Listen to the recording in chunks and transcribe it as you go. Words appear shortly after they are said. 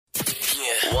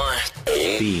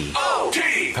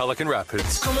B-O-T. Pelican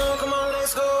Rapids. Come on,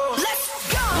 let's go.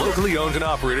 Let's go. Locally owned and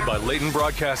operated by Leighton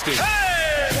Broadcasting.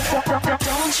 Hey!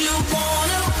 Don't you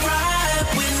wanna ride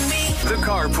with me? The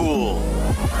Carpool.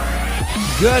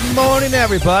 Good morning,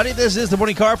 everybody. This is the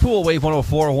Morning Carpool, Wave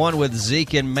 104.1 with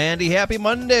Zeke and Mandy. Happy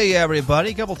Monday,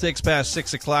 everybody. Couple ticks past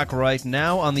 6 o'clock right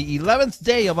now on the 11th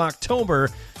day of October,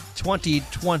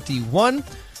 2021.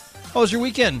 How was your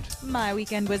weekend? My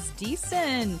weekend was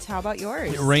decent. How about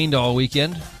yours? It rained all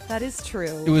weekend. That is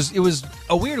true. It was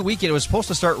a weird weekend. It was supposed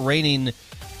to start raining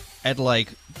at like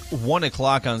 1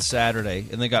 o'clock on Saturday,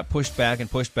 and then got pushed back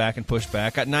and pushed back and pushed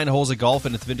back. Got 9 holes of golf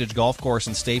in its vintage golf course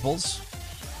in Staples.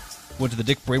 Went to the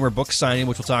Dick Bremer book signing,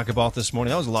 which we'll talk about this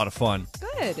morning. That was a lot of fun.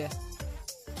 Good.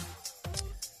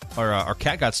 Our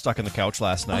cat got stuck in the couch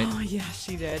last night. Oh, yeah,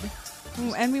 she did.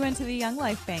 Ooh, and we went to the Young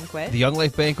Life Banquet. The Young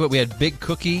Life Banquet. We had Big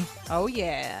Cookie. Oh,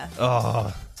 yeah.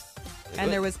 Oh.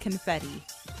 And there was confetti.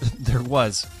 There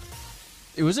was.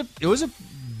 It was a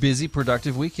busy,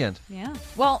 productive weekend. Yeah.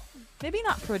 Well, maybe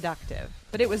not productive,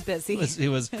 but it was busy.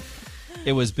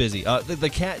 It was busy. The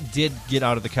cat did get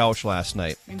out of the couch last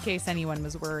night. In case anyone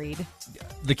was worried.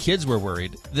 The kids were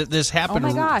worried. This happened oh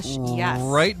my gosh, yes.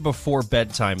 right before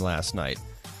bedtime last night.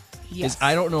 Yes.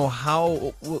 I don't know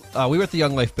how... we were at the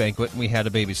Young Life Banquet, and we had a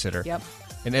babysitter. Yep.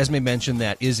 And Esme mentioned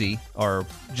that Izzy, our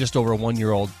just over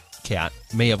 1-year-old cat,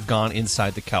 may have gone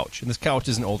inside the couch. And this couch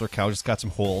is an older couch. It's got some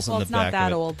holes in the back of it. Well, it's not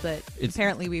that old, but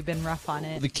apparently we've been rough on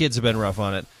it. The kids have been rough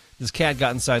on it. This cat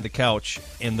got inside the couch,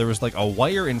 and there was like a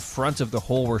wire in front of the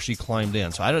hole where she climbed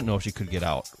in. So I don't know if she could get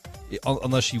out,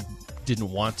 unless she didn't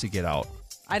want to get out.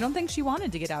 I don't think she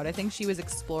wanted to get out. I think she was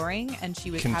exploring, and she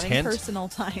was Content? having personal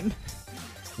time.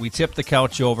 We tipped the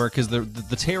couch over because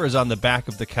the tear is on the back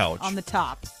of the couch. On the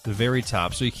top. The very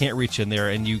top. So you can't reach in there,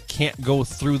 and you can't go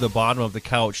through the bottom of the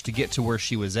couch to get to where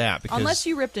she was at. Because, unless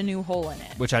you ripped a new hole in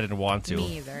it. Which I didn't want to.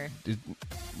 Me either.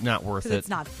 Not worth it. Because it's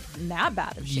not that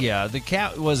bad of shape. Yeah, the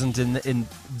cat wasn't in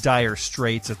dire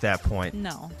straits at that point.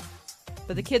 No.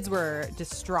 But the kids were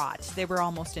distraught. They were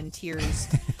almost in tears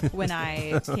when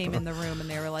I came in the room, and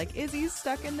they were like, Izzy's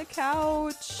stuck in the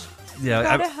couch. Yeah,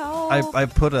 gotta help. I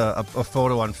put a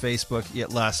photo on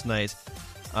Facebook last night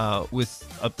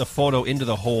with the photo into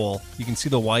the hole. You can see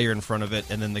the wire in front of it,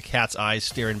 and then the cat's eyes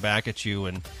staring back at you,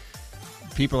 and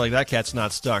people are like, that cat's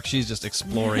not stuck. She's just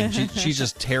exploring. She's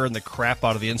just tearing the crap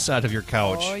out of the inside of your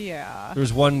couch. Oh, yeah. There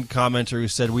was one commenter who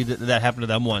said that happened to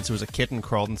them once. It was a kitten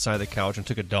crawled inside the couch and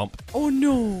took a dump. Oh,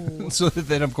 no. So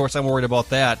then, of course, I'm worried about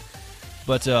that.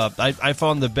 But I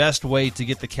found the best way to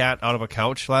get the cat out of a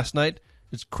couch last night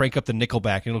is crank up the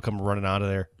Nickelback, and it'll come running out of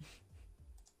there.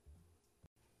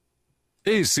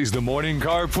 This is the Morning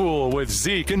Carpool with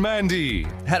Zeke and Mandy.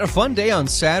 Had a fun day on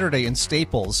Saturday in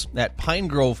Staples at Pine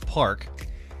Grove Park.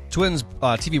 Twins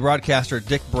TV broadcaster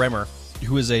Dick Bremer,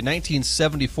 who is a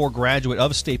 1974 graduate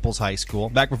of Staples High School,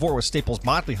 back before it was Staples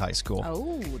Motley High School.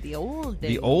 Oh, the old days.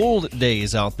 The old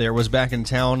days out there, was back in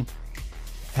town,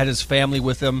 had his family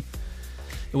with him.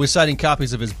 It was signing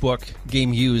copies of his book,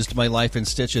 Game Used, My Life in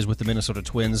Stitches with the Minnesota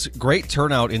Twins. Great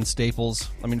turnout in Staples.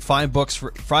 I mean,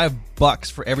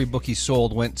 $5 for every book he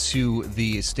sold went to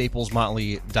the Staples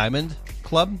Motley Diamond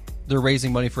Club. They're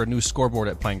raising money for a new scoreboard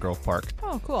at Pine Grove Park.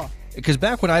 Oh, cool. Because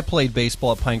back when I played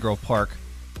baseball at Pine Grove Park,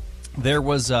 there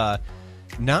was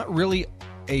not really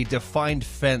a defined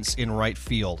fence in right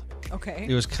field. Okay.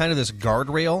 It was kind of this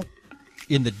guardrail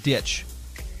in the ditch.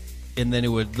 And then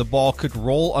the ball could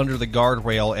roll under the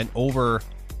guardrail and over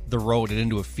the road and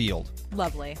into a field.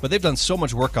 Lovely. But they've done so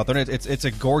much work out there. It's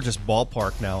a gorgeous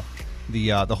ballpark now.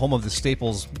 The home of the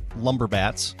Staples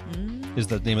Lumberbats is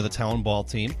the name of the town ball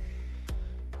team.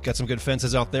 Got some good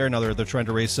fences out there. Now they're trying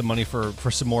to raise some money for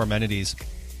some more amenities.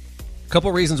 A couple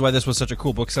reasons why this was such a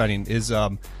cool book signing is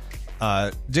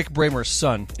Dick Bremer's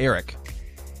son, Eric,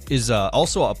 is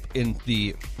also up in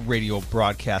the radio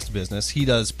broadcast business. He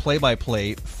does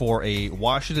play-by-play for a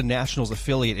Washington Nationals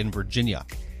affiliate in Virginia.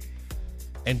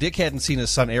 And Dick hadn't seen his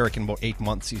son Eric in about 8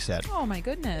 months, he said. Oh, my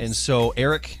goodness. And so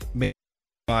Eric made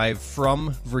a drive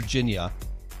from Virginia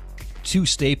to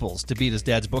Staples to be at his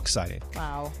dad's book signing.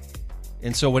 Wow.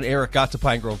 And so when Eric got to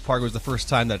Pine Grove Park, it was the first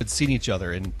time that they'd seen each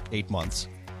other in 8 months.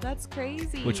 That's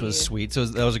crazy. Which was sweet. So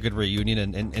that was a good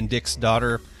reunion. And Dick's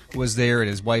daughter was there, and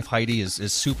his wife Heidi is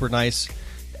super nice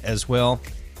as well.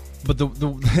 But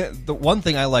the one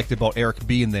thing I liked about Eric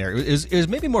being there is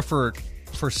maybe more for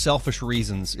selfish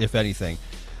reasons, if anything.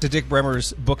 To Dick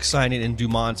Bremer's book signing in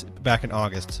Dumont back in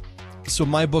August. So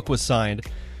my book was signed.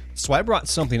 So I brought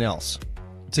something else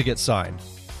to get signed.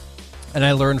 And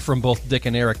I learned from both Dick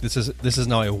and Eric, this is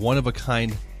now a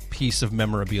one-of-a-kind piece of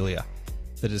memorabilia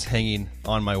that is hanging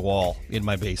on my wall in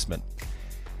my basement.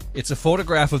 It's a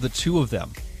photograph of the two of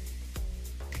them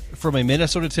from a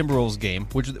Minnesota Timberwolves game,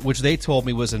 which they told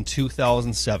me was in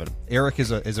 2007. Eric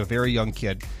is a very young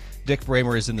kid. Dick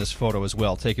Bremer is in this photo as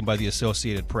well, taken by the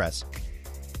Associated Press.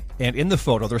 And in the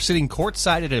photo, they're sitting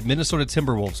courtside at a Minnesota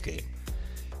Timberwolves game.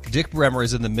 Dick Bremer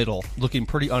is in the middle, looking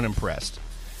pretty unimpressed.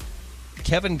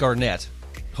 Kevin Garnett,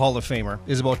 Hall of Famer,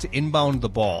 is about to inbound the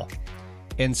ball.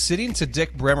 And sitting to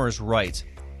Dick Bremer's right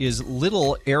is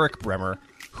little Eric Bremer,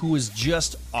 who is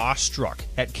just awestruck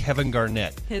at Kevin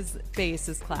Garnett. His face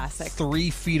is classic. 3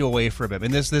 feet away from him.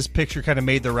 And this picture kind of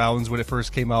made the rounds when it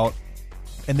first came out.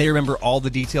 And they remember all the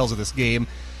details of this game.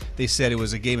 They said it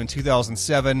was a game in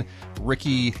 2007.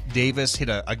 Ricky Davis hit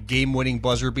a game-winning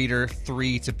buzzer beater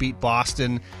 3 to beat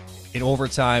Boston in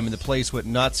overtime, and the place went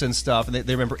nuts and stuff. And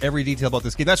they remember every detail about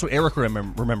this game. That's what Eric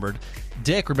remembered.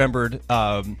 Dick remembered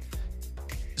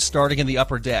starting in the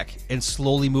upper deck and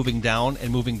slowly moving down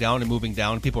and moving down and moving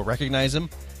down. People recognize him.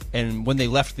 And when they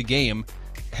left the game,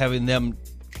 having them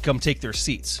come take their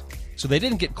seats. So they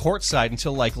didn't get courtside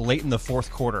until like late in the fourth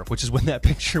quarter, which is when that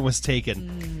picture was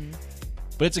taken.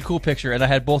 But it's a cool picture, and I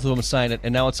had both of them sign it,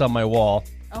 and now it's on my wall.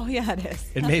 Oh, yeah, it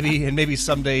is. And maybe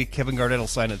someday Kevin Garnett will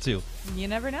sign it too. You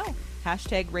never know.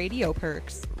 Hashtag radio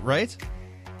perks. Right?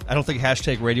 I don't think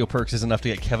hashtag radio perks is enough to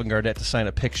get Kevin Garnett to sign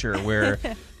a picture where,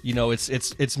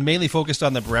 it's mainly focused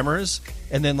on the Bremers,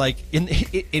 and then like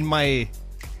in my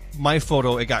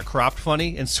photo it got cropped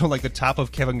funny, and so like the top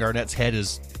of Kevin Garnett's head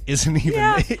isn't even.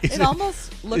 Yeah, it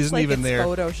almost looks like it's there.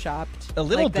 Photoshopped. A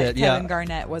little like bit, that Kevin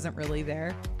Garnett wasn't really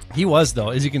there. He was,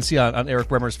 though, as you can see on Eric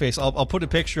Bremer's face. I'll put a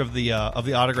picture of the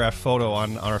autographed photo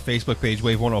on our Facebook page,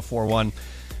 Wave 1041.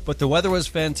 But the weather was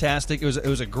fantastic. It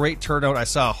was a great turnout. I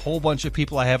saw a whole bunch of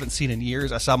people I haven't seen in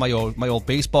years. I saw my old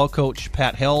baseball coach,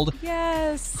 Pat Held.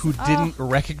 Yes. Who didn't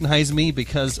recognize me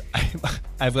because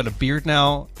I've got a beard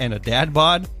now and a dad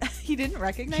bod. He didn't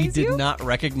recognize you? you? He did not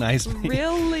recognize me.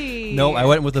 Really? No, I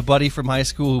went with a buddy from high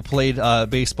school who played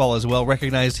baseball as well.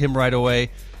 Recognized him right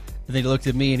away. And then he looked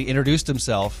at me and he introduced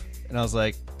himself. And I was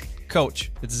like,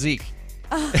 Coach, it's Zeke.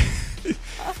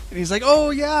 And he's like, oh,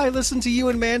 yeah, I listen to you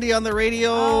and Mandy on the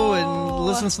radio and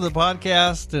listens to the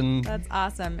podcast. And that's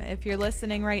awesome. If you're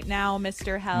listening right now,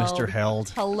 Mr. Held. Mr. Held.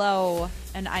 Hello.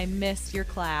 And I miss your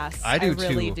class. I do, I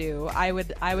really too. do. I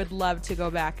would love to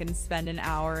go back and spend an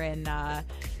hour in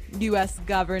U.S.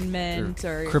 government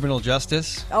or criminal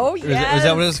justice. Oh, yes. Is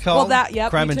that what it's called? Well,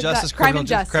 yep. Crime and Justice. Crime and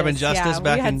Justice. Crime and Justice. Yeah,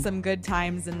 back we had in some good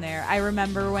times in there. I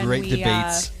remember when great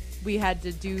debates. We had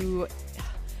to do.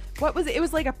 What was it? It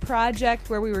was like a project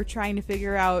where we were trying to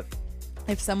figure out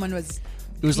if someone was.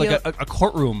 It was like a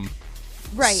courtroom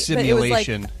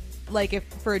simulation. But it was like if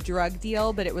for a drug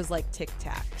deal, but it was like Tic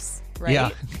Tacs, right? Yeah.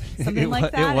 Something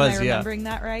like that. It was, Am I remembering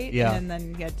that right? Yeah. And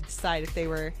then you had to decide if they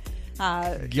were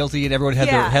guilty, and everyone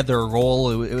had their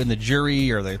role in the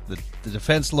jury or the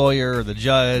defense lawyer or the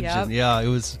judge. Yep. And yeah, it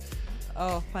was.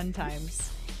 Oh, fun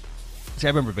times. See,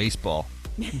 I remember baseball,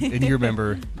 and you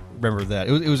remember that.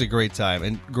 It was a great time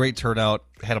and great turnout.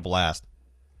 Had a blast.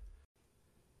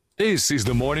 This is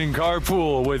the Morning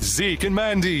Carpool with Zeke and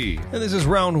Mandy. And this is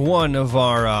round 1 of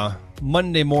our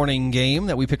Monday morning game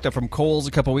that we picked up from Kohl's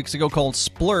a couple weeks ago called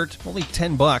Splurt. Only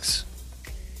 $10.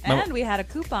 And we had a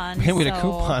coupon. And we had a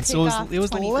coupon, so it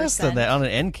was less than that on an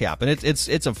end cap. And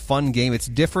it's a fun game. It's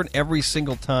different every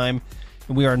single time.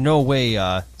 And we are no way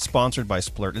sponsored by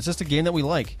Splurt. It's just a game that we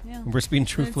like. Yeah. We're just being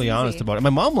truthfully honest about it.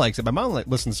 My mom likes it. My mom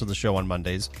listens to the show on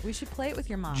Mondays. We should play it with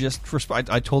your mom. Just for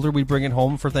I told her we'd bring it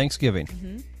home for Thanksgiving.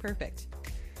 Mm-hmm. Perfect.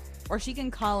 Or she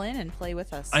can call in and play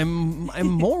with us. I'm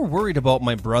more worried about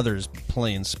my brothers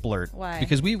playing Splurt. Why?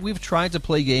 Because we've tried to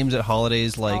play games at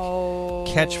holidays like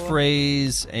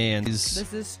Catchphrase and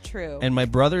this is true. And my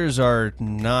brothers are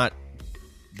not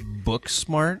book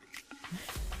smart.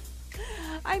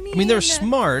 I mean they're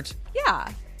smart.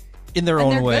 Yeah. In their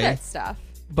own way. They're good at stuff.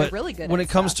 But they're really good when at it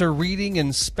comes stuff. to reading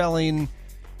and spelling,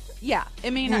 yeah,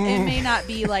 it may not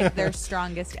be like their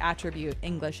strongest attribute,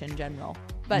 English in general.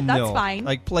 But that's fine.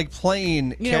 Like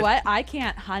playing. You know what? I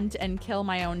can't hunt and kill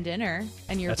my own dinner,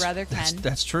 and your brother can.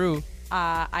 That's true.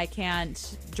 I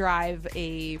can't drive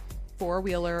a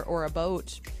 4-wheeler or a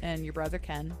boat, and your brother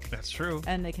can. That's true.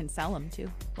 And they can sell them too,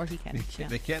 or he can.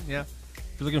 They can, yeah.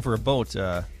 If you're looking for a boat,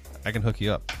 I can hook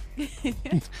you up.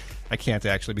 I can't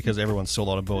actually because everyone's sold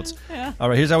out of boats. Yeah. All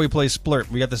right, here's how we play Splurt.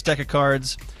 We got this deck of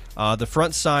cards. The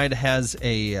front side has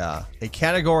a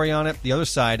category on it. The other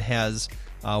side has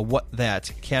what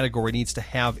that category needs to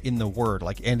have in the word,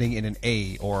 like ending in an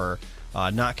A or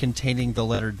not containing the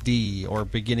letter D or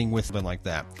beginning with something like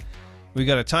that. We've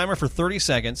got a timer for 30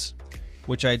 seconds,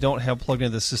 which I don't have plugged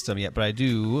into the system yet, but I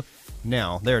do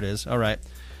now. There it is. All right.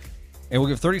 And we'll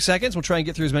give 30 seconds. We'll try and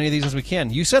get through as many of these as we can.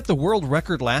 You set the world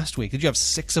record last week. Did you have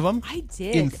 6 of them? I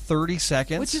did. In 30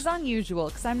 seconds? Which is unusual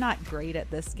because I'm not great at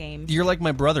this game. You're like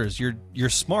my brothers. You're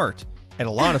smart at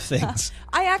a lot of things.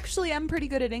 I actually am pretty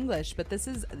good at English, but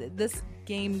this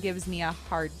game gives me a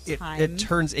hard time. It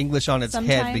turns English on its head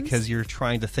sometimes. because you're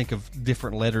trying to think of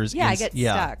different letters. Yeah, I get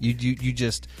stuck. You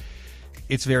just...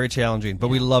 It's very challenging, but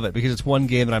we love it because it's one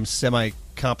game that I'm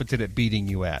semi-competent at beating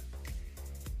you at.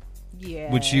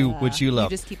 Yeah. Which you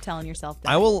love. You just keep telling yourself that.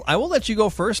 I will let you go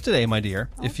first today, my dear,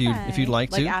 if you'd like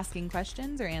to. Like asking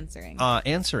questions or answering?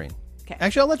 Answering. Okay.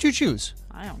 Actually, I'll let you choose.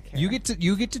 I don't care.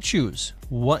 You get to choose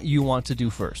what you want to do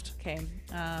first. Okay.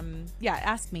 Yeah,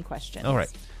 ask me questions. All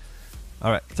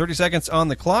right. 30 seconds on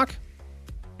the clock.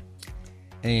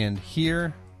 And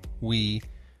here we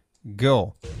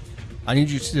go. I need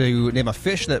you to name a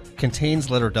fish that contains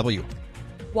letter W.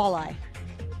 Walleye.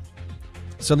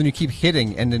 Something you keep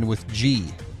hitting ending with G.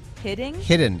 Hitting?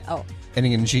 Hidden. Oh.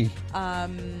 Ending in G.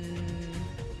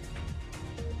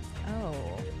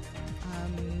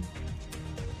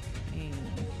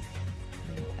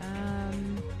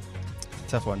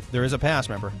 Tough one. There is a pass,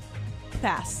 remember?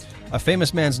 Pass. A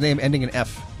famous man's name ending in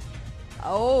F.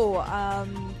 Oh,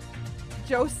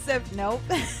 Joseph. Nope.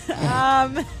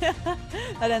 That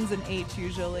ends in H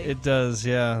usually. It does,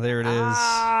 yeah. There it is.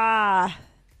 Ah,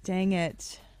 dang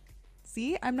it.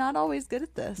 See, I'm not always good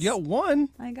at this. You got one.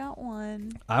 I got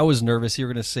one. I was nervous you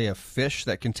were going to say a fish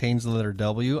that contains the letter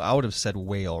W. I would have said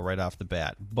whale right off the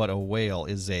bat. But a whale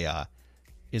is a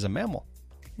mammal,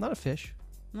 not a fish.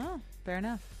 No, fair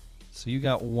enough. So you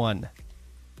got one.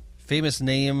 Famous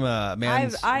name, I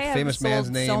have famous sold man's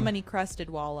name. so many crusted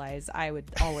walleyes. I would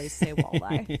always say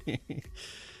walleye.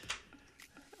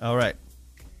 All right,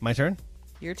 my turn.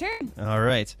 Your turn. All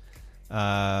right.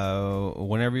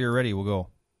 Whenever you're ready, we'll go.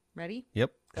 Ready?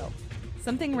 Yep. Go.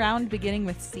 Something round beginning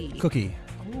with C. Cookie.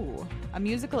 Ooh. A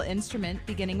musical instrument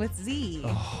beginning with Z.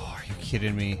 Oh, are you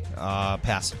kidding me?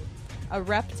 Pass. A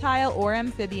reptile or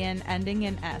amphibian ending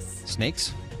in S.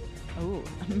 Snakes. Ooh.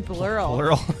 Plural.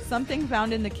 Plural. Something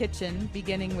found in the kitchen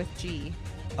beginning with G.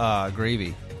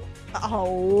 Gravy.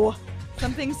 Oh.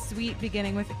 Something sweet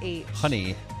beginning with H.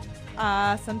 Honey.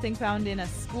 Something found in a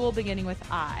school beginning with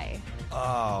I.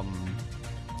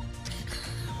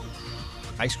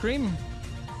 Ice cream.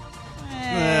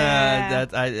 Eh.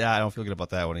 I don't feel good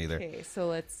about that one either. Okay, so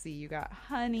let's see. You got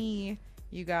honey.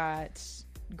 You got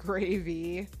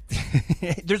gravy.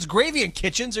 There's gravy in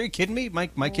kitchens. Are you kidding me?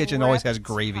 My kitchen always has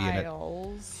gravy in it.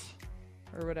 Reptiles,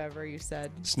 or whatever you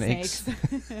said. Snakes.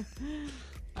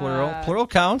 Plural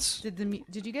counts. Did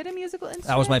you get a musical instrument?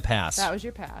 That was my pass. That was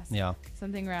your pass. Yeah.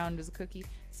 Something round was a cookie.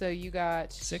 So you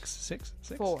got Six.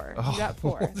 4. Oh, You got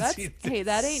 4. Hey,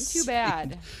 that ain't too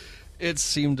bad. It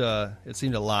seemed a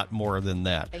lot more than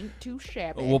that. Ain't too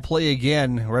shabby. We'll play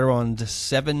again right around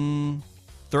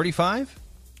 7:35.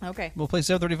 Okay. We'll play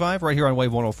 7:35 right here on Wave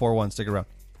 104.1. Stick around.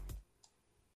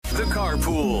 The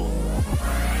Carpool.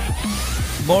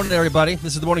 Morning, everybody.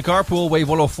 This is the Morning Carpool, Wave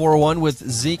 104.1 with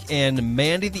Zeke and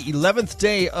Mandy. The 11th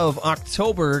day of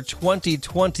October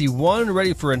 2021.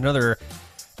 Ready for another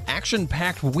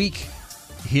action-packed week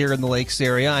here in the Lakes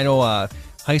area. I know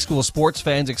high school sports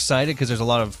fans excited because there's a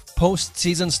lot of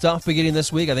postseason stuff beginning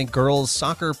this week. I think girls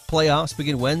soccer playoffs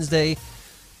begin Wednesday.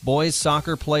 Boys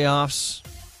soccer playoffs,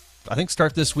 I think,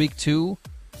 start this week too.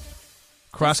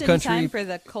 Cross Just in country time for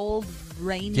the cold,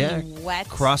 rainy, wet.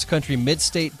 Cross country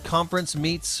mid-state conference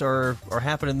meets are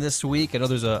happening this week. I know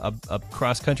there's a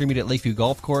cross country meet at Lakeview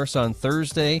Golf Course on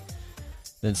Thursday.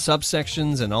 Then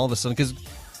subsections and all of a sudden, because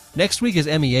next week is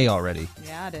MEA already.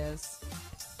 Yeah, it is.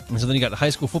 And so then you got the high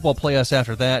school football playoffs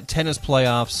after that, tennis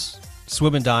playoffs,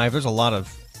 swim and dive. There's a lot of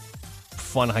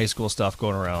fun high school stuff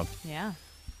going around. Yeah.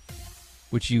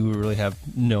 Which you really have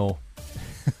no.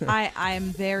 I'm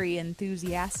very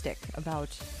enthusiastic about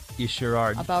You sure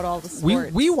are. all the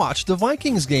sports. We watched the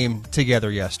Vikings game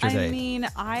together yesterday. I mean,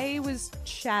 I was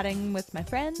chatting with my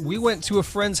friends. We went to a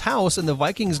friend's house and the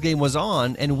Vikings game was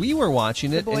on, and we were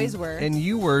watching it. The boys were. And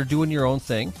you were doing your own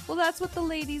thing. Well, that's what the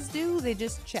ladies do. They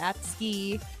just chat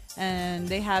ski, and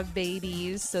they have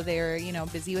babies, so they're,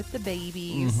 busy with the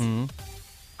babies. Mm-hmm.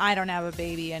 I don't have a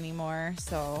baby anymore,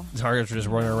 so... Targets are just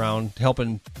running around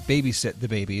helping babysit the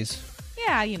babies.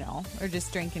 Yeah, or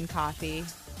just drinking coffee.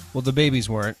 Well, the babies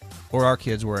weren't, or our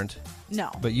kids weren't.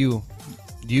 No. But you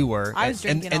were. I was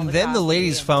drinking all and the then the coffee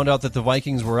ladies and- found out that the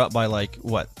Vikings were up by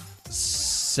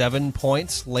 7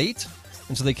 points late,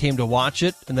 and so they came to watch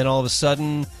it, and then all of a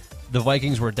sudden the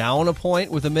Vikings were down a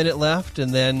point with a minute left,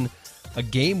 and then a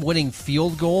game-winning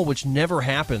field goal, which never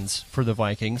happens for the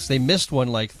Vikings. They missed one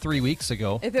like 3 weeks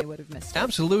ago. If it would have missed it.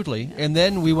 Absolutely. Yeah. And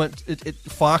then we went,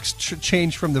 Fox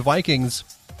changed from the Vikings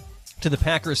to the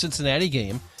Packers-Cincinnati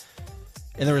game.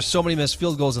 And there were so many missed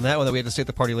field goals in that one that we had to stay at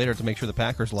the party later to make sure the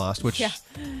Packers lost, which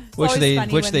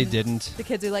they didn't. The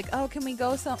kids are like, "Oh, can we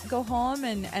go home?"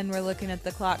 And we're looking at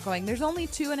the clock, going, "There's only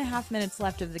 2.5 minutes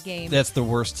left of the game." That's the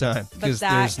worst time because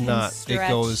there's not.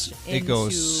 It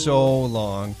goes so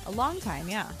long. A long time,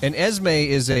 yeah. And Esme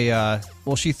is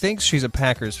she thinks she's a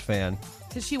Packers fan.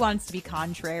 Because she wants to be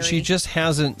contrary. She just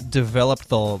hasn't developed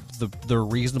the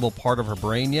reasonable part of her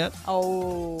brain yet.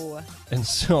 Oh. And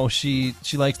so she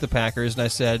likes the Packers, and I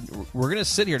said, we're going to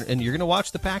sit here, and you're going to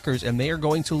watch the Packers, and they are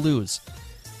going to lose.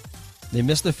 They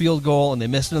missed the field goal, and they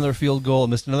missed another field goal,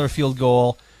 and missed another field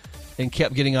goal, and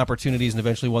kept getting opportunities, and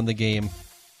eventually won the game.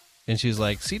 And she was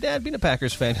like, see, Dad, being a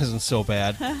Packers fan isn't so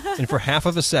bad. And for half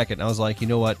of a second, I was like, you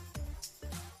know what?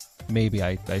 Maybe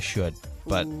I should.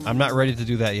 But I'm not ready to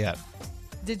do that yet.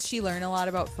 Did she learn a lot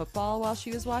about football while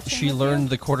she was watching? She learned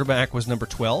the quarterback was number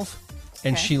 12,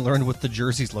 and she learned what the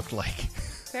jerseys looked like.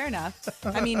 Fair enough.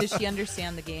 I mean, does she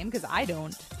understand the game? Because I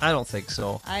don't. I don't think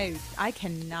so. I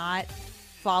cannot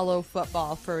follow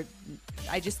football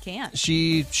I just can't.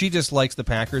 She just likes the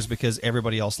Packers because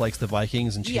everybody else likes the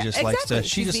Vikings, and she likes to.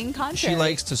 She's being contrary. She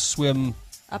likes to swim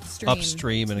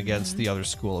upstream and against the other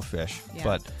school of fish. Yeah.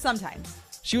 But sometimes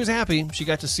she was happy. She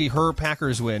got to see her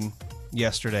Packers win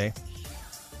yesterday.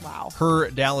 Wow.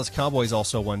 Her Dallas Cowboys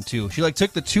also won, too. She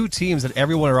took the two teams that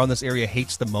everyone around this area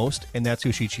hates the most, and that's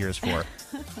who she cheers for.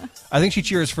 I think she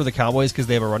cheers for the Cowboys because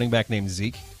they have a running back named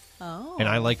Zeke. Oh. And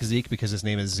I like Zeke because his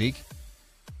name is Zeke.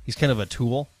 He's kind of a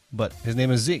tool, but his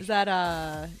name is Zeke. Is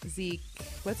that Zeke?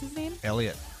 What's his name?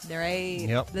 Elliott. Right.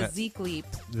 Yep. The Zeke leap.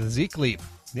 The Zeke leap.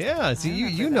 Yeah, see,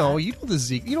 you know the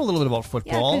Zeke. You know a little bit about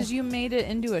football. Yeah, because you made it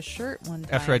into a shirt one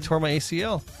time. After I tore my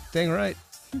ACL. Dang right.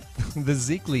 The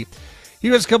Zeke leap.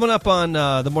 You guys coming up on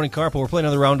the Morning Carpool. We're playing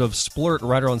another round of Splurt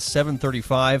right around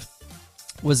 7:35.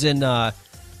 Was in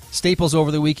Staples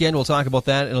over the weekend. We'll talk about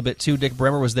that in a bit too. Dick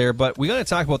Bremer was there, but we got to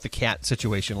talk about the cat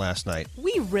situation last night.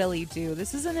 We really do.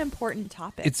 This is an important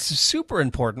topic. It's super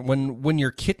important when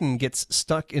your kitten gets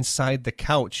stuck inside the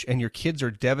couch and your kids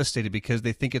are devastated because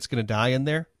they think it's going to die in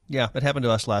there. Yeah, that happened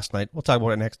to us last night. We'll talk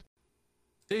about it next.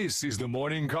 This is the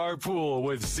Morning Carpool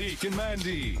with Zeke and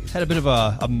Mandy. Had a bit of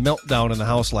a meltdown in the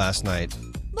house last night. A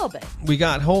little bit. We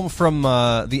got home from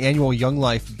the annual Young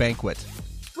Life Banquet.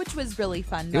 Which was really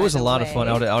fun. It was a lot of fun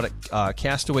out at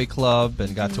Castaway Club,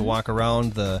 and got to walk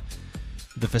around the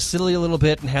facility a little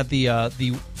bit, and had the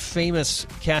famous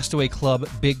Castaway Club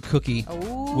Big Cookie,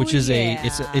 which is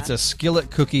it's a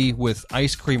skillet cookie with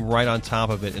ice cream right on top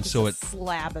of it, and just so a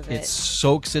slab of it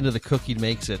soaks into the cookie,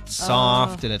 makes it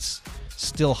soft, and it's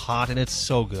still hot, and it's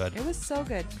so good. It was so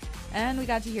good. And we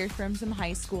got to hear from some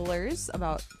high schoolers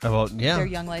about their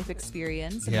Young Life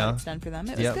experience and what it's done for them.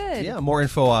 It was good. Yeah, more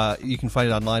info, you can find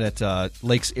it online at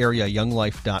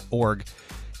lakesareayounglife.org.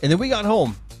 And then we got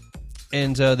home,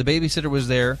 and the babysitter was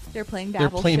there. They're playing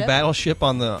Battleship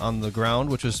on the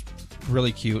ground, which was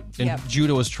really cute. And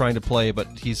Judah was trying to play, but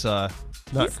he's not.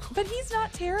 But he's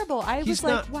not terrible. I was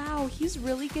like, wow, he's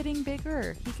really getting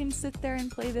bigger. He can sit there and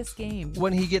play this game.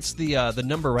 When he gets the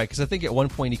number right, because I think at one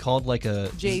point he called like a...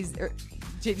 Did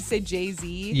you say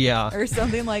Jay-Z? Yeah. Or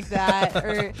something like that.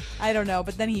 Or I don't know.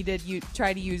 But then he did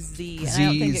try to use Z. And Z, I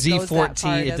don't think it goes that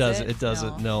far, it does. It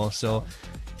doesn't. No. So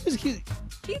you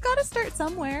got to start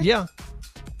somewhere. Yeah.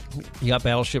 He got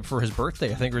Battleship for his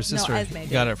birthday. I think her sister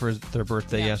got it for their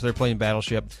birthday. Yeah, so they're playing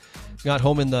Battleship. Got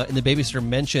home, and the babysitter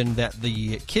mentioned that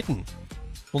the kitten,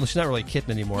 well, she's not really a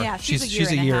kitten anymore. Yeah, she's a year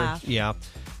and a half. Yeah,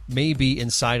 may be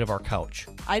inside of our couch.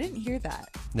 I didn't hear that.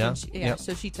 No.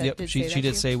 So she did she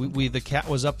did say the cat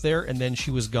was up there, and then she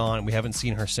was gone. We haven't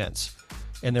seen her since.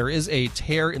 And there is a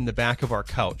tear in the back of our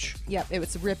couch. Yep, it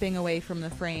was ripping away from the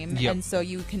frame. Yep. And so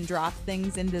you can drop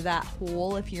things into that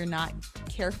hole if you're not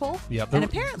careful. Yep. And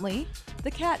apparently,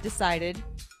 the cat decided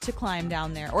to climb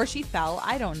down there. Or she fell.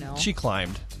 I don't know. She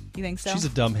climbed. You think so? She's a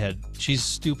dumbhead. She's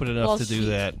stupid enough to do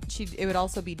that. It would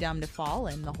also be dumb to fall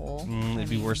in the hole. It'd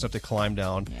be worse enough to climb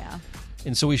down. Yeah.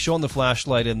 And so we shone the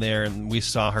flashlight in there, and we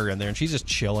saw her in there, and she's just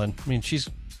chilling. I mean, she's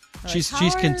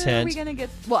content. Are we gonna get?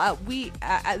 Well,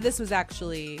 this was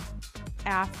actually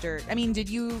after. I mean, did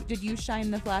you shine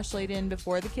the flashlight in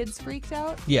before the kids freaked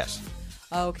out? Yes.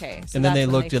 Okay. So and then they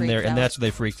looked in there, and that's when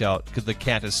they freaked out because the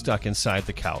cat is stuck inside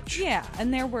the couch. Yeah,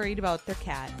 and they're worried about their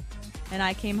cat. And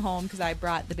I came home because I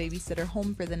brought the babysitter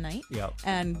home for the night. Yep.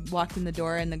 And walked in the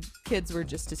door, and the kids were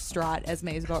just distraught. Esme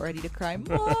is about ready to cry.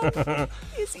 Mom,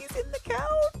 Izzy's in the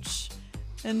couch.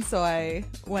 And so I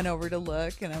went over to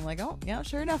look, and I'm like, oh, yeah,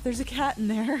 sure enough, there's a cat in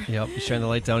there. Yep. You shine the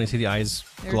light down, you see the eyes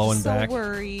They're glowing just so back.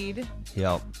 worried.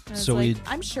 Yep. And So like,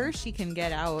 I'm sure she can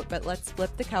get out, but let's flip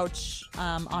the couch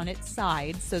on its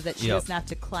side so that she doesn't have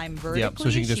to climb vertically. Yep. So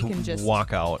she can just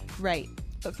walk out. Right.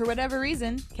 But for whatever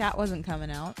reason, cat wasn't coming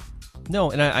out.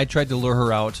 No, and I tried to lure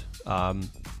her out.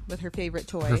 With her favorite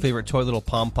toy. Her favorite toy, little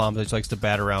pom-pom that she likes to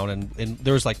bat around. And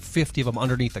there was like 50 of them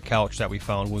underneath the couch that we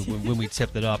found when we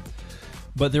tipped it up.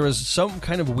 But there was some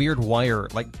kind of weird wire,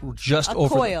 like just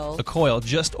over a coil,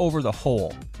 just over the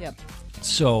hole. Yep.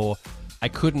 So I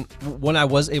couldn't, when I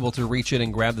was able to reach in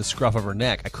and grab the scruff of her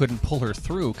neck, I couldn't pull her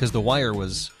through because the wire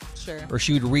was, or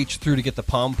she would reach through to get the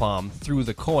pom-pom through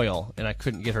the coil, and I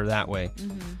couldn't get her that way.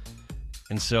 Mm-hmm.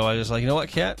 And so I was like, you know what,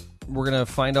 Kat? We're going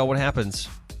to find out what happens.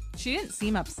 She didn't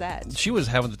seem upset. She was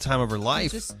having the time of her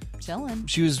life. Just chilling.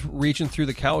 She was reaching through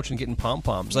the couch and getting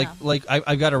pom-poms. Yeah. Like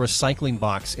I've got a recycling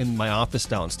box in my office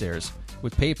downstairs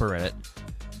with paper in it.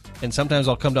 And sometimes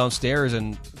I'll come downstairs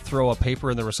and throw a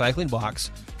paper in the recycling box,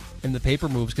 and the paper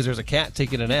moves because there's a cat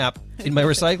taking a nap in my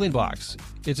recycling box.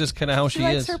 It's just kind of how she is.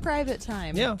 She likes her private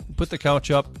time. Yeah. Put the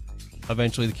couch up.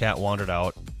 Eventually the cat wandered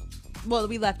out. Well,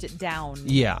 we left it down.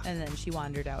 Yeah. And then she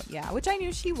wandered out. Yeah, which I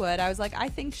knew she would. I was like, I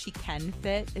think she can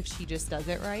fit if she just does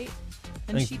it right.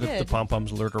 And I she think did. the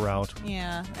pom-poms lured her out.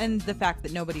 Yeah. And the fact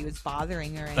that nobody was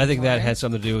bothering her anymore. I think that had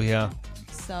something to do, yeah.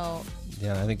 So.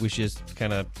 Yeah, I think we should just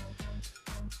kind of.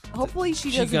 Hopefully she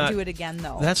doesn't do it again,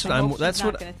 though. That's what I'm. That's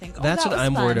what. That's what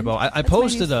I'm worried about. I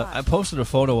posted a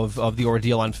photo of the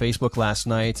ordeal on Facebook last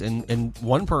night, and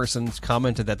one person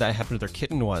commented that happened to their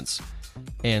kitten once,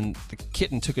 and the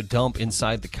kitten took a dump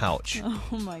inside the couch.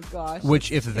 Oh my gosh!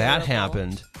 Which, if that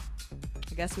happened,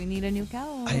 I guess we need a new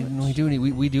couch. We do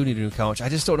need a new couch. I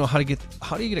just don't know how do you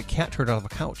get a cat turd out of a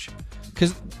couch?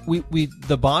 Because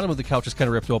the bottom of the couch is kind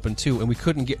of ripped open too, and we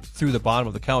couldn't get through the bottom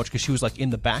of the couch because she was like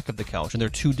in the back of the couch, and they're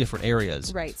two different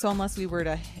areas. Right. So unless we were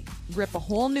to rip a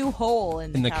whole new hole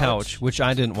in the couch, which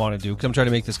I didn't want to do, because I'm trying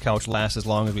to make this couch last as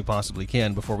long as we possibly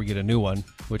can before we get a new one,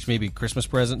 which may be a Christmas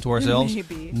present to ourselves.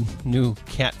 Maybe. New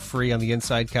cat-free on the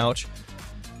inside couch.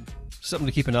 Something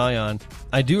to keep an eye on.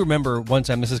 I do remember one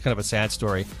time, this is kind of a sad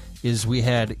story, is we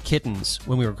had kittens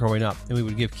when we were growing up, and we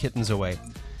would give kittens away.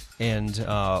 And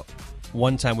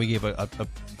one time we gave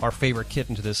our favorite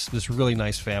kitten to this really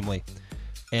nice family.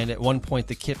 And at one point,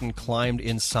 the kitten climbed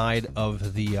inside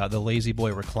of the Lazy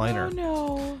Boy recliner. Oh,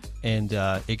 no. And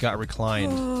it got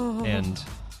reclined. Oh. And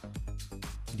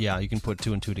yeah, you can put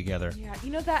two and two together.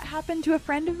 Yeah, that happened to a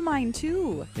friend of mine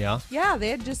too. Yeah? Yeah,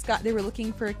 they were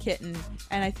looking for a kitten,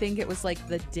 and I think it was like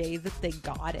the day that they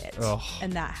got it. Oh.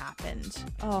 And that happened.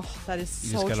 Oh, that is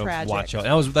so tragic. You just gotta watch out.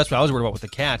 And that's what I was worried about with the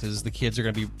cat, is the kids are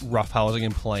going to be roughhousing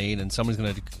and playing, and somebody's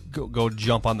going to go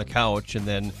jump on the couch, and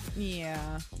then...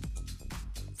 Yeah.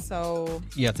 So...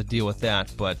 You have to deal with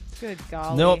that, but... Good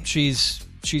golly. Nope, she's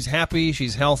happy,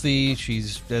 she's healthy,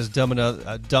 she's as dumb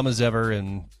as ever,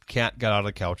 and cat got out of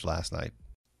the couch last night.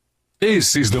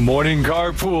 This is the Morning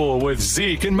Carpool with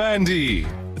Zeke and Mandy.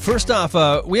 First off,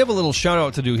 we have a little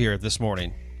shout-out to do here this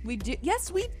morning. We do.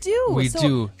 Yes, we do. We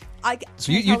do.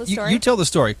 So you tell the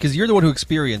story, because you're the one who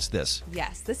experienced this.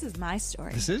 Yes, this is my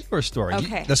story. This is your story.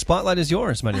 Okay. The spotlight is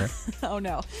yours, my dear. Oh,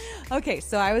 no. Okay,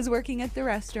 so I was working at the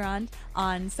restaurant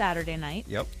on Saturday night.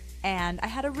 Yep. And I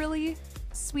had a really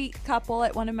sweet couple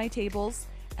at one of my tables,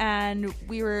 and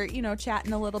we were,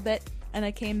 chatting a little bit, and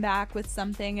I came back with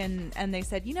something, and they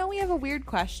said, we have a weird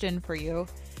question for you.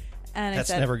 And That's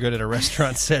I said, never good at a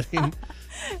restaurant setting.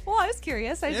 Well, I was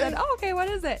curious. I said, oh, okay, what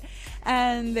is it?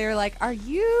 And they're like, are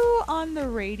you on the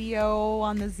radio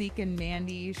on the Zeke and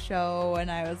Mandy show?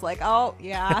 And I was like, oh,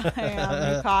 yeah, I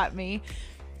am. You caught me.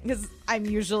 Because I'm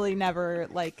usually never,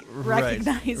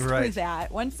 recognized for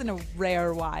that. Once in a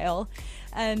rare while.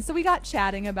 And so we got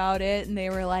chatting about it, and they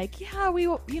were like, yeah, we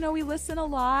listen a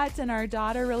lot, and our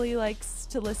daughter really likes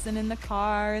to listen in the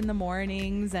car in the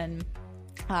mornings, and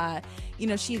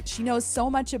she knows so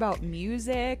much about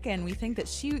music, and we think that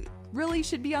she really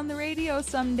should be on the radio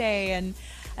someday.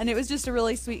 And it was just a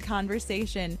really sweet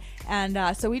conversation.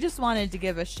 And so we just wanted to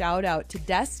give a shout out to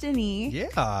Destiny.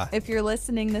 Yeah. If you're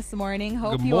listening this morning,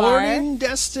 hope you are. Good morning,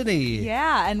 Destiny.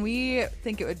 Yeah, and we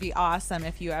think it would be awesome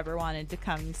if you ever wanted to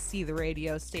come see the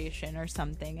radio station or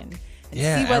something and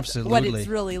see what it's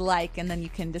really like, and then you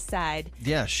can decide.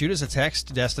 Yeah, shoot us a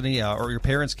text, Destiny, or your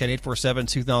parents can,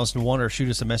 847-2001, or shoot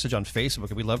us a message on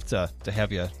Facebook. We'd love to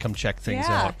have you come check things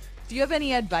out. Do you have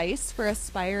any advice for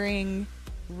aspiring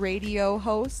radio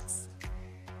hosts?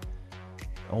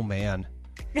 Oh, man.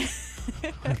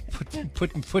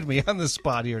 put me on the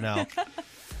spot here now.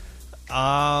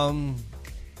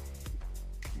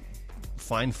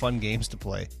 find fun games to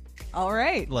play. All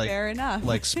right, fair enough.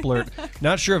 Like Splurt.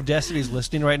 Not sure if Destiny's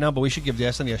listening right now, but we should give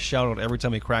Destiny a shout out every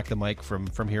time we crack the mic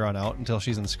from here on out until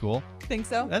she's in school. Think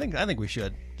so? I think we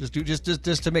should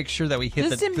just to make sure that we hit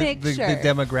the sure.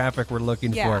 demographic we're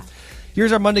looking for.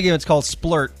 Here's our Monday game. It's called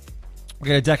Splurt. We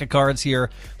got a deck of cards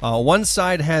here. One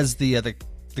side has the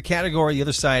category. The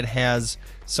other side has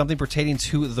something pertaining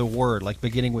to the word, like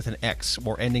beginning with an X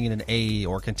or ending in an A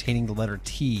or containing the letter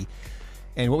T.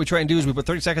 And what we try and do is we put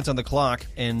 30 seconds on the clock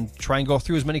and try and go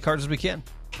through as many cards as we can.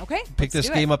 Okay. Picked this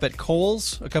game up at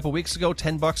Kohl's a couple weeks ago.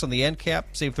 $10 on the end cap.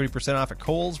 Save 30% off at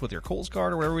Kohl's with your Kohl's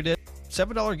card or whatever we did.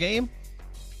 $7 game.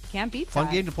 Can't beat Fun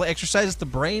that. game to play. Exercises the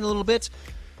brain a little bit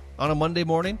on a Monday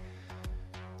morning.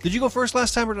 Did you go first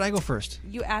last time or did I go first?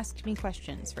 You asked me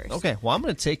questions first. Okay. Well, I'm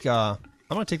going to take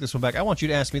this one back. I want you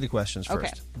to ask me the questions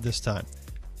first this time.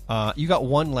 You got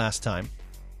one last time.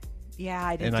 Yeah,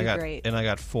 I did great. And I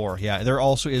got 4. Yeah, there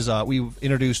also is, we've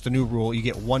introduced a new rule. You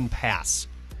get 1 pass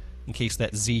in case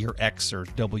that Z or X or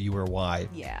W or Y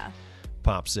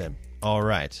pops in. All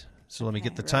right. So let me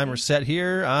get the timer set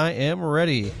here. I am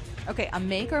ready. Okay, a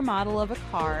make or model of a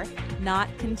car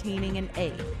not containing an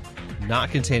A.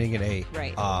 Not containing an A.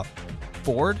 Right.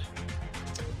 Ford?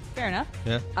 Fair enough.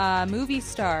 Yeah. Movie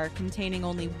star containing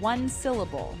only 1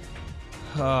 syllable.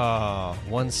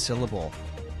 1 syllable.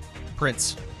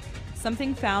 Prince.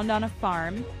 Something found on a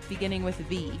farm beginning with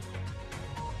V.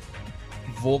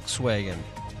 Volkswagen.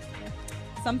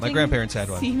 Something My grandparents had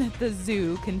one. Seen at the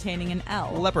zoo containing an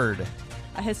L. Leopard.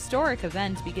 A historic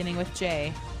event beginning with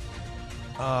J.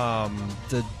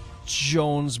 The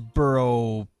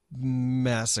Jonesboro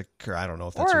Massacre. I don't know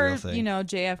if that's a real thing.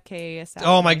 JFK assassination.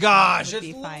 Oh my gosh! It's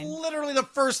literally the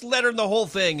first letter in the whole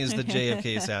thing is the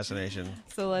JFK assassination.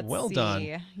 So let's see.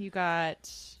 Done.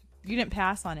 You didn't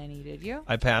pass on any, did you?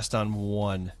 I passed on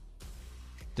 1.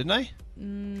 Didn't I?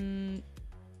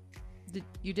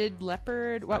 You did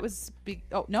leopard. What was big?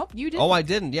 Oh, nope, you did. Oh, I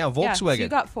didn't. Yeah, Volkswagen. Yeah, so you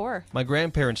got 4. My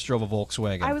grandparents drove a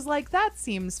Volkswagen. I was like, that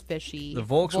seems fishy. The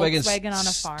Volkswagen on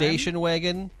a farm. station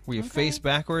wagon where you face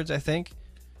backwards, I think.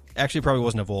 Actually, probably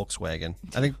wasn't a Volkswagen.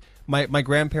 I think my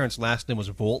grandparents' last name was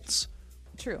Volts.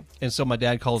 True. And so my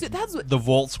dad called it the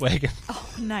Volkswagen. Oh,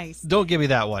 nice. Don't give me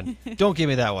that one. Don't give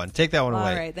me that one. Take that one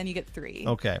away. All right, then you get 3.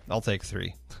 Okay, I'll take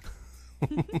 3.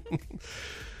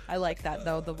 I like that,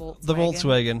 though, the Volkswagen. The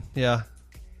Volkswagen, yeah.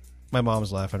 My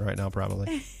mom's laughing right now,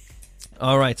 probably.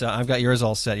 All right, I've got yours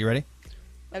all set. You ready?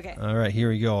 Okay. All right, here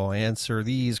we go. Answer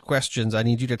these questions. I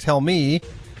need you to tell me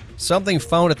something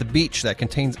found at the beach that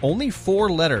contains only 4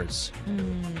 letters.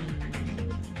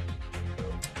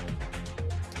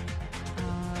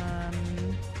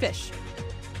 Fish.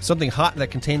 Something hot that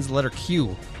contains the letter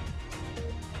Q.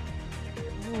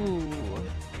 Ooh.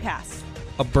 Pass.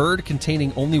 A bird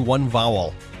containing only 1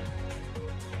 vowel.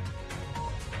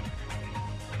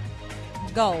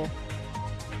 Gull.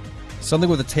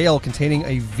 Something with a tail containing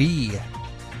a V.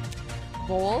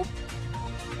 Bowl.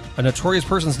 A notorious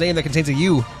person's name that contains a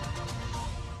U.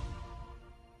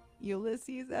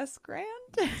 Ulysses S. Grant?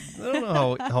 I don't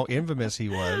know how infamous he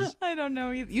was. I don't know.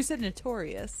 You said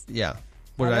notorious. Yeah.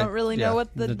 I don't really know what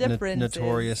the difference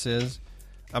notorious is.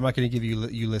 I'm not going to give you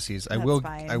Ulysses. That's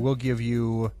fine. I will give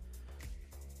you,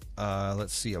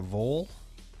 let's see, a vole.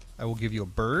 I will give you a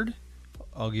bird.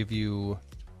 I'll give you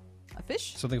a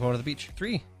fish. Something going to the beach.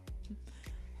 3.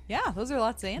 Yeah, those are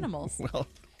lots of animals.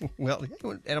 well,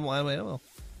 animal.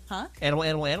 Huh?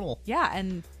 Animal. Yeah,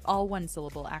 and all 1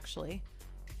 syllable actually,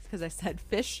 because I said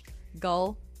fish,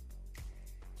 gull.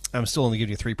 I'm still only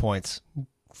giving you 3 points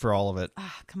for all of it.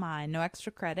 Ah, come on, no extra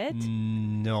credit.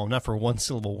 No, not for 1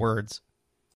 syllable words.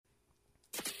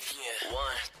 Yeah. 1,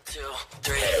 2,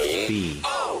 3.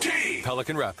 B-O-D.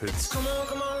 Pelican Rapids. Come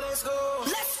on, let's go.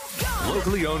 Let's go.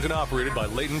 Locally owned and operated by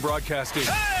Leighton Broadcasting.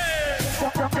 Hey!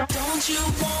 Don't you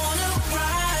wanna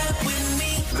ride with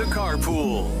me? The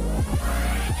Carpool.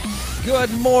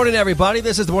 Good morning, everybody.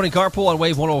 This is the Morning Carpool on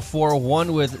Wave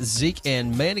 104.1 with Zeke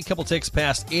and Mandy. A couple takes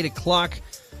past 8 o'clock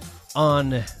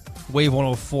on Wave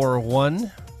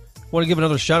 104.1. Want to give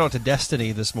another shout out to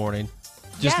Destiny this morning.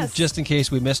 Just in case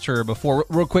we missed her before.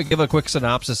 Real quick, give a quick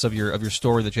synopsis of your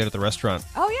story that you had at the restaurant.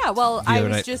 Oh, yeah. Well, I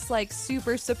was just like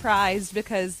super surprised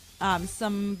because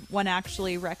someone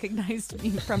actually recognized me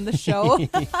from the show,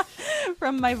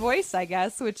 from my voice, I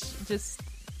guess, which just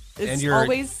is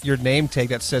always your name tag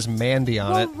that says Mandy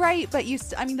on it. Right, but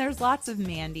there's lots of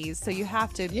Mandys, so you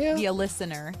have to be a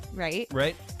listener, right?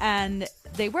 Right. And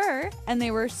they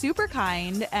were super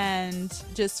kind and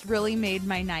just really made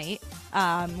my night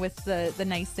with the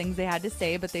nice things they had to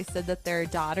say. But they said that their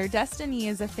daughter Destiny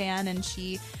is a fan and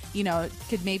she,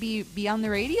 could maybe be on the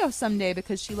radio someday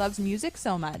because she loves music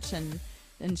so much. And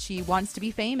and she wants to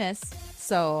be famous.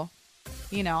 So,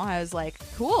 I was like,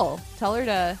 cool. Tell her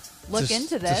to look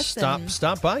into this.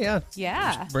 Stop by, yeah.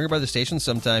 Yeah. Just bring her by the station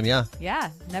sometime, yeah. Yeah.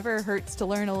 Never hurts to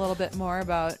learn a little bit more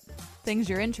about things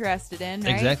you're interested in,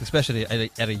 right? Exactly, especially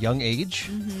at a young age,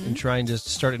 and try and just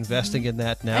start investing in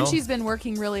that now. And she's been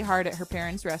working really hard at her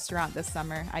parents' restaurant this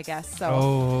summer, I guess. So,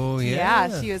 oh, yeah.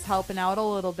 Yeah, she was helping out a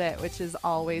little bit, which is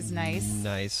always nice.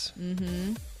 Nice.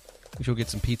 Mm-hmm. We should go get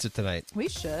some pizza tonight. We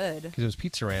should. Because it was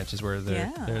Pizza Ranch is where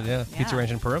they're, Yeah. Pizza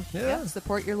Ranch in Purim. Yeah.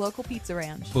 Support your local pizza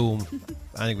ranch. Boom.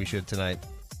 I think we should tonight.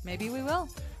 Maybe we will.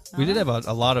 We did have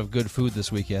a lot of good food this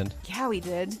weekend. Yeah, we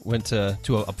did. Went to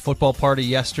a football party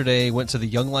yesterday. Went to the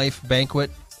Young Life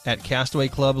banquet at Castaway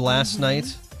Club last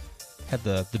night. Had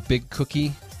the big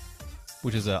cookie,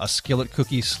 which is a skillet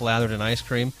cookie slathered in ice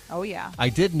cream. Oh, yeah. I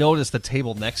did notice the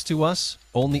table next to us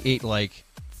only ate like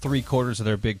 3/4 of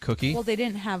their big cookie. Well, they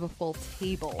didn't have a full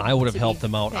table. I would have helped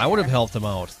them out. Fair. I would have helped them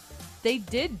out. They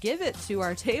did give it to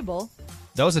our table.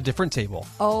 That was a different table.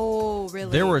 Oh,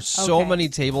 really? There were so Okay. many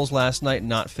tables last night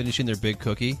not finishing their big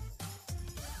cookie.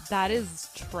 That is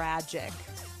tragic.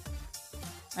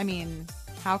 I mean,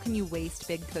 how can you waste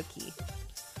big cookie?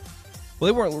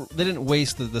 Well, they didn't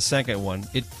waste the second one.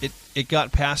 It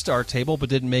got past our table, but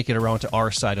didn't make it around to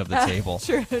our side of the table.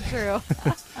 True.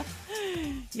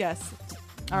 Yes.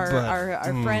 Our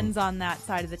friends on that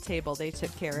side of the table, they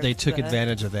took care of They took the-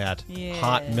 advantage of that. Yes.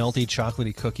 Hot, melty,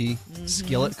 chocolatey cookie,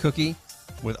 skillet cookie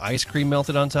with ice cream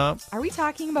melted on top. Are we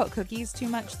talking about cookies too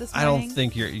much this I morning? don't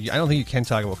think you can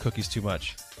talk about cookies too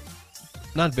much.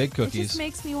 Not big It cookies. just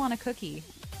makes me want a cookie.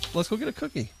 Let's go get a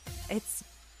cookie. It's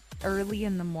early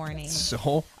in the morning.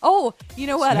 So Oh, you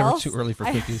know what it's never else? too early for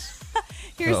cookies.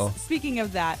 Here's Uh-oh. speaking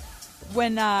of that.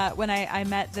 When I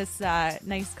met this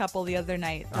nice couple the other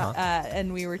night,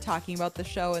 and we were talking about the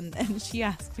show, and she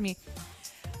asked me,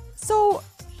 "So,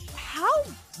 how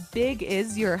big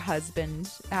is your husband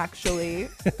actually?"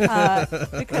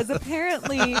 Because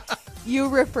apparently you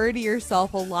refer to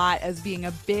yourself a lot as being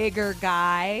a bigger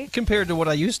guy. Compared to what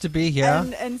I used to be, yeah.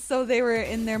 And so they were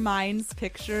in their minds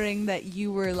picturing that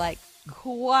you were like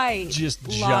quite Just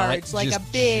large, giant, like just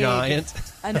a big, giant.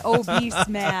 an obese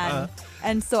man.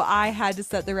 And so I had to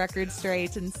set the record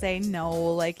straight and say, no,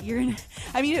 like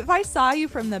I mean, if I saw you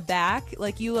from the back,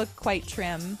 like you look quite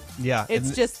trim. Yeah.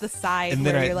 It's just the side and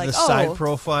where then you're like, the oh, side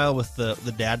profile with the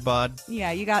dad bod. yeah,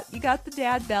 you got the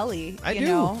dad belly, I you do.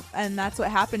 know, and that's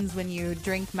what happens when you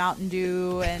drink Mountain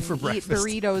Dew and For eat breakfast.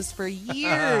 burritos for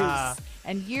years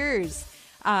and years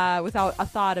without a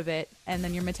thought of it, and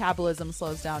then your metabolism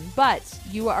slows down. But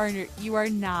you are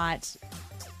not.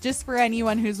 Just for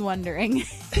anyone who's wondering,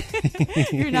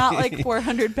 you're not like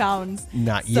 400 pounds.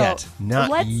 Not So yet. Not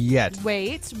let's yet.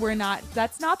 Wait, we're not.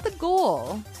 That's not the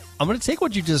goal, I'm going to take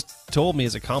what you just told me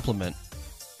as a compliment,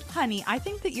 honey. I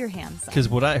think that you're handsome. because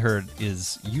what I heard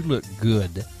is you look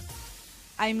good.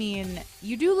 I mean,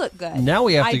 you do look good. Now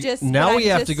we have to- now we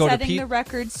have to go to setting the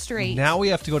record straight. Now we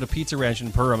have to go to Pizza Ranch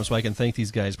in Purim so I can thank these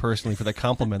guys personally for the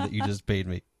compliment that you just paid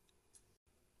me.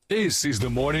 This is the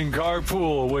Morning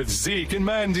Carpool with Zeke and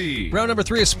Mandy. Round number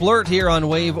 3 is Splurt here on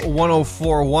Wave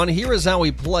 104.1. Here is how we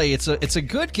play. It's a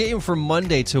good game for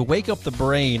Monday to wake up the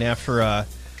brain after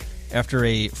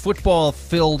a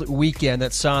football-filled weekend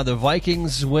that saw the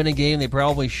Vikings win a game they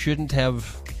probably shouldn't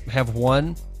have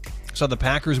won. Saw the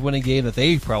Packers win a game that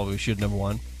they probably shouldn't have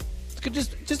won. It's good,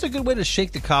 just a good way to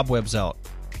shake the cobwebs out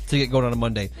to get going on a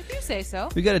Monday. If you say so.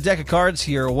 We got a deck of cards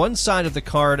here. One side of the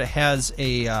card has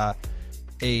I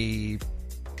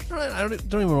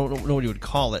don't even know what you would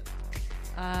call it.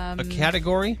 A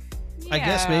category, I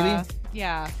guess maybe.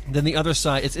 Yeah. Then the other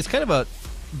side, it's kind of a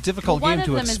difficult One game of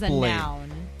to them explain. is a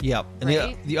noun. Yeah, and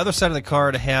right? the other side of the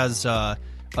card has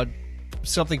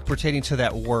something pertaining to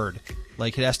that word.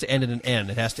 Like it has to end in an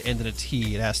N, it has to end in a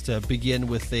T, it has to begin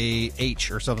with a H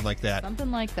or something like that.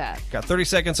 Something like that. Got 30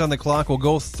 seconds on the clock. We'll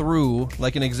go through,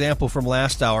 like an example from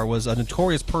last hour was a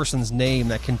notorious person's name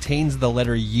that contains the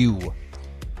letter U.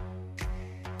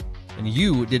 And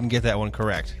you didn't get that one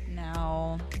correct.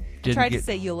 No. I Didn't tried get- to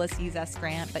say Ulysses S.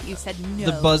 Grant, but you said no.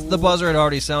 The buzzer had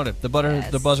already sounded. The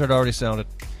buzzer had already sounded.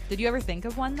 Did you ever think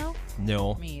of one, though?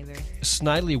 No. Me either.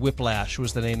 Snidely Whiplash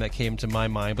was the name that came to my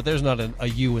mind, but there's not a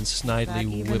U in Snidely Is that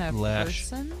even a Whiplash.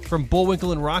 person? From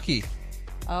Bullwinkle and Rocky.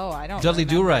 Oh, I don't Dudley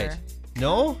remember. Do-Right.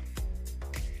 No?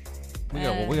 We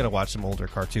gotta watch some older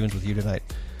cartoons with you tonight.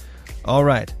 All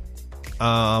right.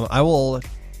 I will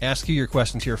ask you your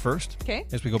questions here first. Okay.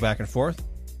 As we go back and forth.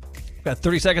 Got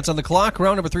 30 seconds on the clock.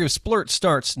 Round number 3 of Splurt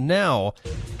starts now.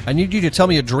 I need you to tell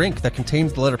me a drink that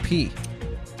contains the letter P.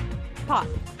 Pop.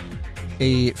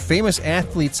 A famous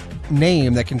athlete's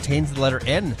name that contains the letter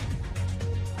N.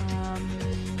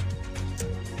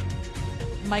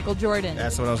 Michael Jordan.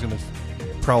 That's what I was going to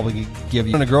probably give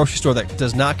you. In a grocery store that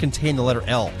does not contain the letter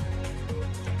L.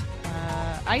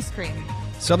 Ice cream.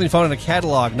 Something found in a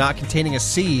catalog not containing a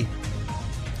C.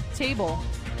 Table.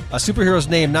 A superhero's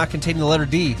name not containing the letter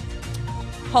D.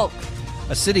 Hulk.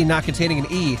 A city not containing an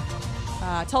E.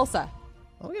 Tulsa.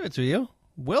 I'll give it to you.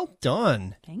 Well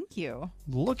done. Thank you.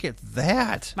 Look at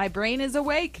that. My brain is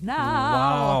awake now.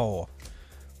 Wow.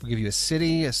 We'll give you a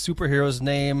city, a superhero's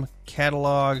name,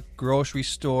 catalog, grocery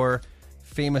store,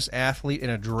 famous athlete, and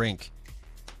a drink.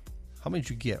 How many did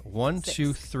you get? 1, 6.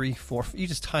 2, 3, 4. You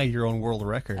just tied your own world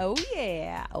record. Oh,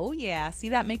 yeah. Oh, yeah. See,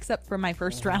 that makes up for my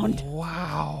first round.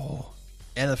 Wow.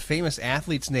 And a famous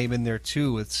athlete's name in there,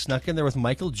 too. It's snuck in there with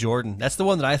Michael Jordan. That's the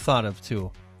one that I thought of,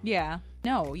 too. Yeah.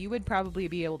 No, you would probably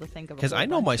be able to think of Because I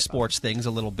know my sports things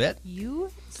a little bit. You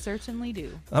certainly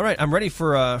do. All right, I'm ready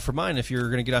for mine if you're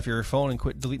going to get off your phone and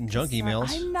quit deleting junk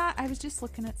emails. I'm not. I was just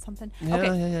looking at something. Yeah,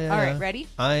 okay. yeah. All right, ready?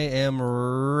 I am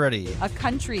ready. A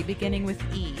country beginning with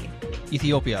E.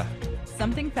 Ethiopia.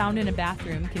 Something found in a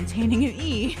bathroom containing an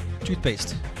E.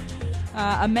 Toothpaste.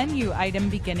 A menu item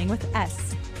beginning with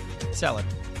S. Salad.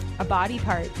 A body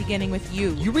part beginning with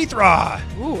U. Urethra.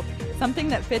 Ooh. Something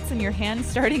that fits in your hand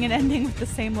starting and ending with the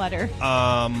same letter.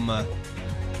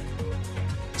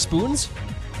 Spoons?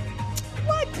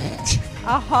 What?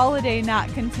 A holiday not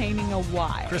containing a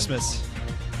Y. Christmas.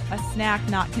 A snack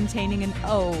not containing an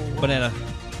O. Banana.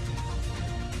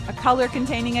 A color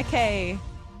containing a K.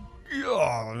 Oh,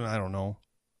 I don't know.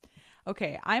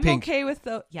 Okay, I'm Pink. okay with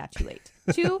the... Yeah, too late.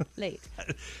 Too late.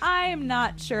 I'm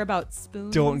not sure about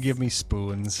spoons. Don't give me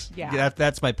spoons. Yeah.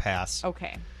 That's my pass.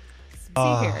 Okay. See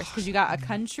here, because you got a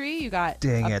country, you got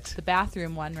Dang it. the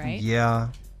bathroom one, right? Yeah.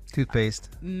 Toothpaste.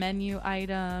 Menu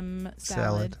item,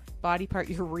 salad. Body part,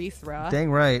 urethra.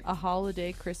 Dang right. A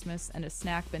holiday, Christmas, and a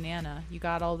snack, banana. You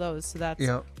got all those, so that's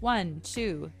Yep. 1,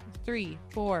 2, 3,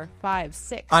 4, 5,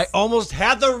 6. I almost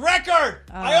had the record!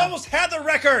 I almost had the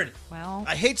record! Well,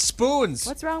 I hate spoons.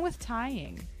 what's wrong with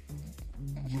tying?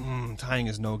 Tying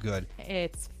is no good.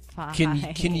 It's fine.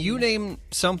 Can you name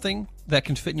something that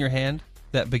can fit in your hand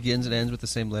that begins and ends with the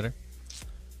same letter?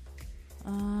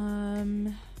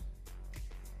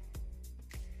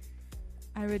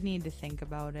 I would need to think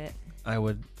about it. I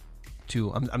would,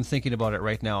 too. I'm thinking about it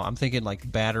right now. I'm thinking like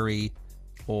battery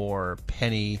or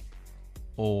penny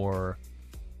or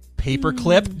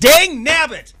paperclip. Dang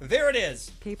nabbit! There it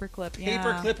is. Paperclip, yeah.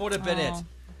 Paperclip would have been it.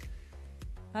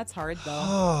 That's hard,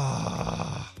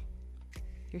 though.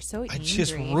 You're so angry. I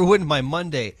just ruined my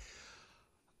Monday.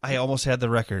 I almost had the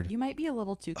record. You might be a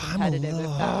little too competitive if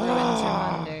that ruins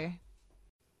your Monday.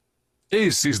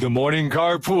 This is the Morning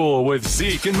Carpool with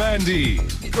Zeke and Mandy.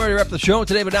 Getting ready to wrap the show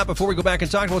today, but not before we go back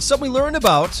and talk about something we learned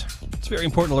about. It's very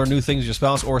important to learn new things with your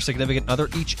spouse or significant other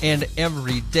each and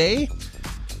every day.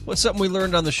 What's something we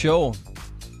learned on the show?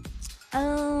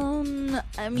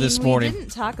 I mean, This morning. We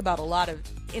didn't talk about a lot of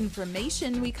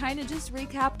information. We kind of just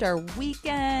recapped our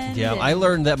weekend. Yeah, I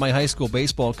learned that my high school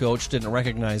baseball coach didn't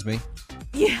recognize me.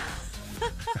 Yeah.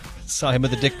 Saw him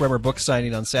at the Dick Bremer book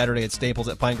signing on Saturday at Staples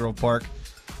at Pine Grove Park.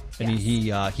 And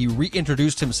he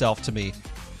reintroduced himself to me.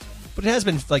 But it has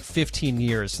been like 15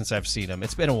 years since I've seen him.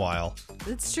 It's been a while.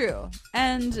 It's true.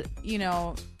 And, you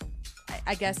know,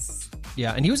 I guess...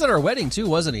 Yeah, and he was at our wedding too,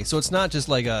 wasn't he? So it's not just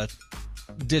like a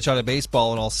ditch out of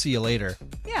baseball and I'll see you later.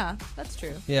 Yeah, that's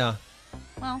true. Yeah.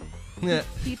 Well, Yeah.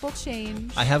 people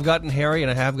change. I have gotten hairy and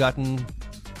I have gotten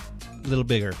a little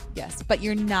bigger. Yes, but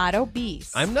you're not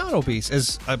obese. I'm not obese,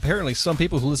 as apparently some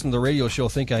people who listen to the radio show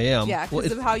think I am. Yeah,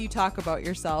 because of how you talk about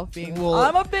yourself being, Well,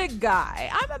 I'm a big guy.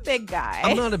 I'm a big guy.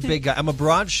 I'm not a big guy. I'm a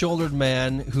broad-shouldered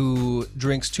man who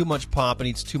drinks too much pop and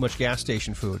eats too much gas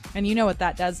station food. And you know what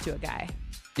that does to a guy.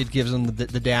 It gives him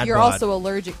the dad You're bod. also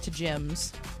allergic to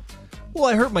gyms. Well,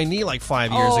 I hurt my knee like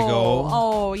 5 years ago.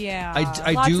 Oh, yeah.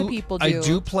 I Lots do, of people do. I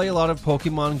do play a lot of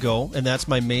Pokemon Go, and that's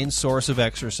my main source of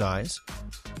exercise.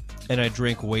 And I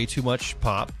drink way too much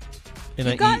pop. And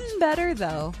You've gotten better,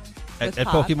 though. at with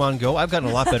pop. Pokemon Go. I've gotten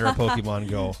a lot better at Pokemon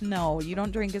Go. No, you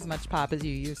don't drink as much pop as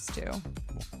you used to.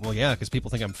 Well, yeah, because people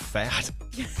think I'm fat.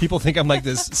 People think I'm like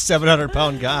this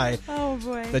 700-pound guy Oh,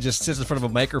 boy. that just sits in front of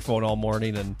a microphone all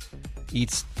morning and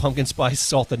eats pumpkin spice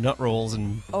salted nut rolls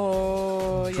and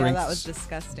Oh, yeah, drinks- that was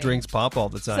disgusting. drinks pop all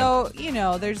the time. So, you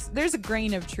know, there's a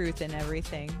grain of truth in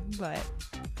everything, but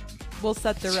we'll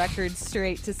set the record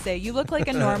straight to say you look like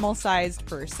a normal-sized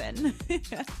person.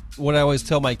 What I always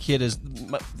tell my kid is,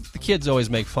 the kids always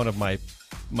make fun of my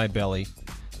belly,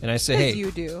 and I say, hey,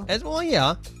 you do. Well,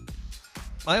 yeah.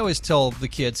 I always tell the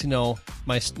kids, you know,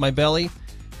 my belly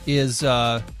is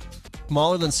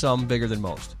smaller than some, bigger than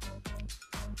most.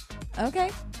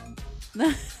 Okay.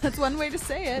 That's one way to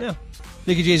say it. Yeah.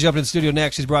 Nikki J's up in the studio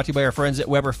next. She's brought to you by our friends at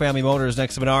Weber Family Motors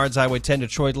next to Menards, Highway 10,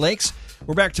 Detroit Lakes.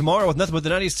 We're back tomorrow with nothing but the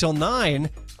 90s till 9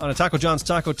 on a Taco John's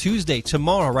Taco Tuesday.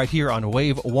 Tomorrow right here on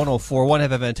Wave 104.1.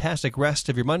 Have a fantastic rest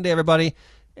of your Monday, everybody,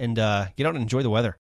 and get out and enjoy the weather.